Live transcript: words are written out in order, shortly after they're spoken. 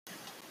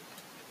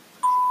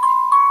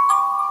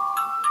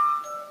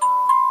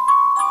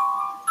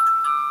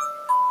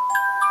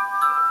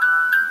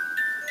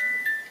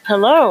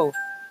Hello,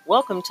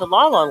 welcome to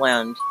La La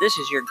Land. This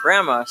is your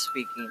grandma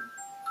speaking.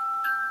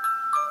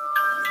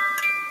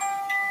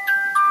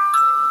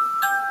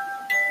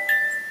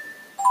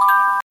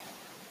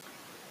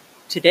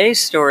 Today's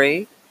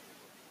story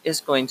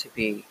is going to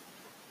be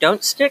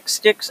Don't Stick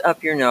Sticks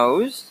Up Your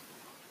Nose,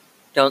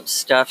 Don't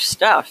Stuff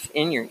Stuff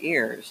in Your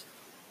Ears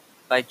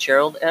by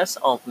Gerald S.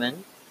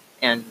 Altman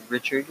and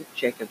Richard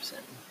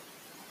Jacobson.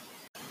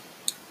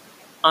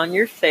 On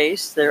your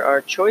face there are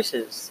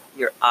choices,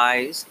 your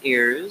eyes,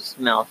 ears,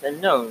 mouth,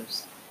 and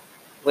nose.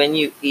 When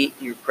you eat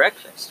your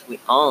breakfast, we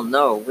all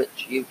know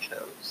which you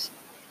chose.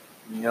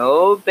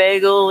 No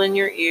bagel in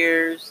your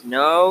ears,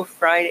 no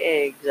fried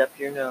eggs up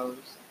your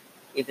nose.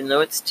 Even though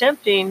it's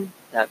tempting,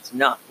 that's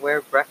not where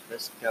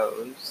breakfast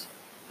goes.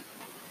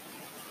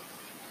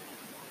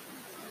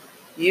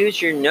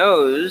 Use your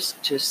nose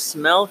to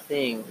smell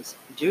things.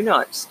 Do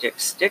not stick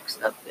sticks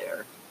up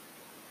there.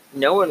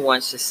 No one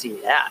wants to see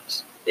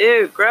that.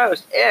 Ew,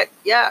 gross, ick,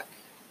 yuck.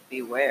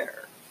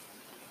 Beware.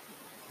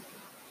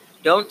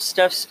 Don't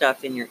stuff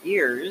stuff in your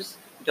ears.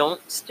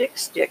 Don't stick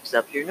sticks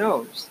up your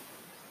nose.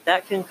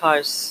 That can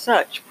cause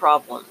such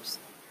problems.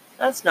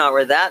 That's not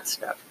where that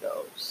stuff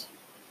goes.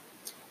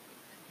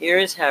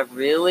 Ears have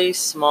really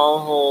small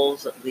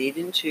holes that lead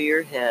into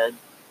your head.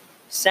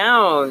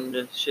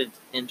 Sound should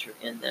enter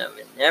in them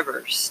and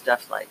never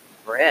stuff like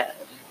bread.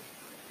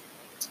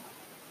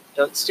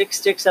 Don't stick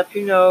sticks up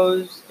your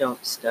nose.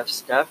 Don't stuff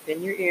stuff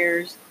in your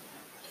ears.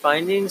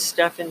 Finding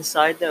stuff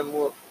inside them,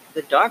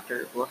 the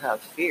doctor will have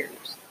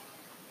fears.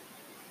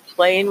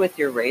 Playing with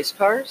your race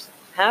cars?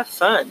 Have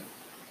fun.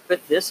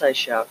 But this I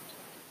shout.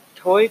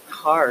 Toy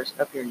cars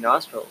up your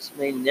nostrils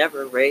may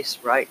never race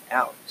right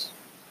out.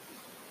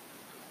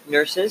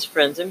 Nurses,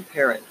 friends, and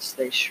parents,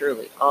 they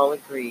surely all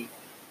agree.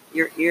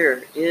 Your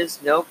ear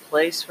is no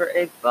place for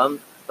a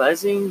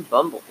buzzing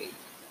bumblebee.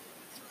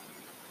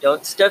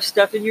 Don't stuff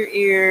stuff in your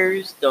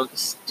ears. Don't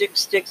stick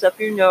sticks up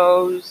your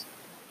nose.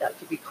 That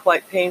could be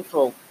quite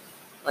painful,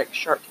 like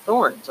sharp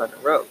thorns on a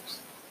rose.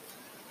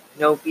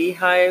 No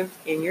beehive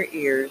in your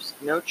ears.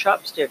 No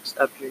chopsticks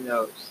up your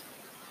nose.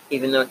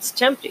 Even though it's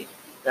tempting,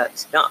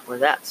 that's not where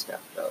that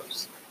stuff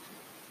goes.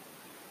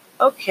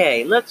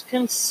 Okay, let's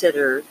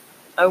consider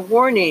a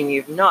warning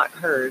you've not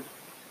heard.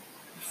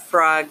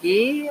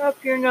 Froggy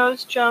up your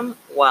nose, chum?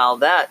 Wow,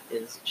 that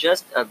is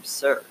just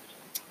absurd.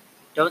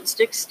 Don't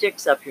stick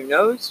sticks up your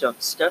nose.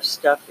 Don't stuff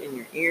stuff in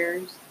your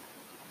ears.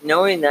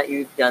 Knowing that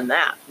you've done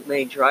that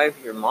may drive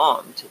your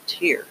mom to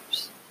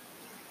tears.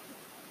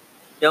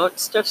 Don't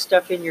stuff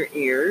stuff in your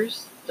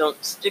ears.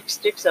 Don't stick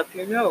sticks up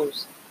your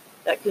nose.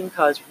 That can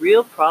cause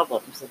real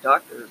problems, the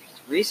doctor's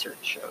research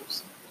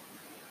shows.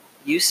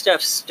 You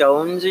stuff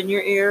stones in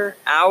your ear?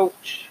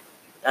 Ouch!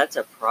 That's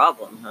a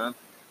problem, huh?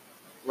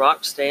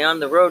 Rock, stay on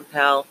the road,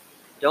 pal.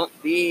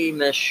 Don't be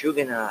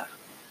Meshuggah.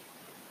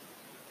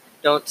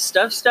 Don't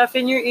stuff stuff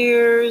in your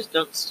ears.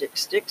 Don't stick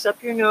sticks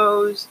up your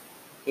nose.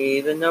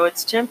 Even though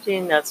it's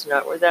tempting, that's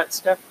not where that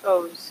stuff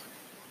goes.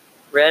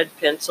 Red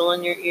pencil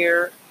in your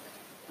ear.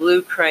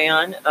 Blue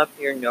crayon up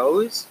your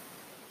nose.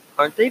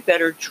 Aren't they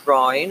better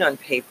drawing on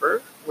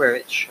paper where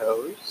it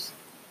shows?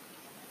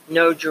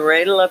 No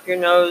dreidel up your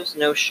nose.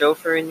 No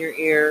chauffeur in your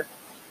ear.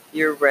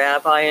 Your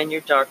rabbi and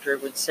your doctor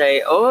would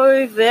say,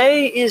 Oy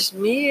vey is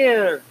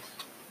mir.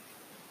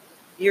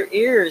 Your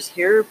ears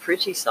hear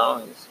pretty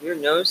songs. Your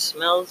nose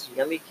smells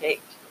yummy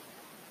cake.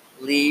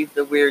 Leave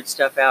the weird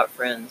stuff out,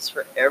 friends,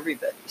 for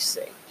everybody's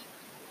sake.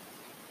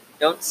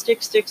 Don't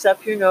stick sticks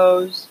up your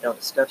nose.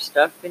 Don't stuff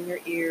stuff in your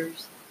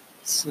ears.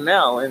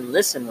 Smell and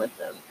listen with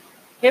them.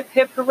 Hip,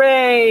 hip,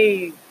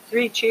 hooray!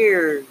 3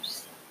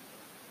 cheers.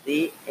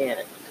 The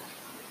end.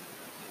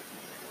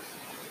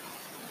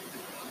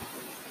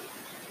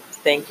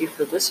 Thank you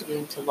for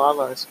listening to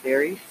Lala's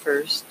very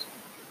first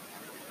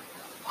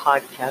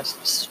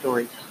podcast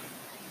story time.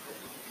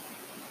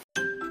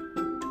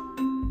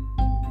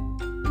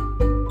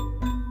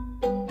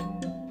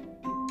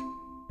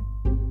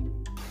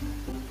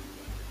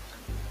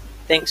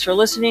 Thanks for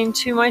listening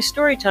to my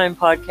Storytime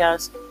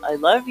podcast. I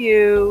love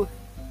you.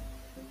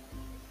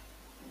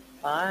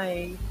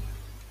 Bye.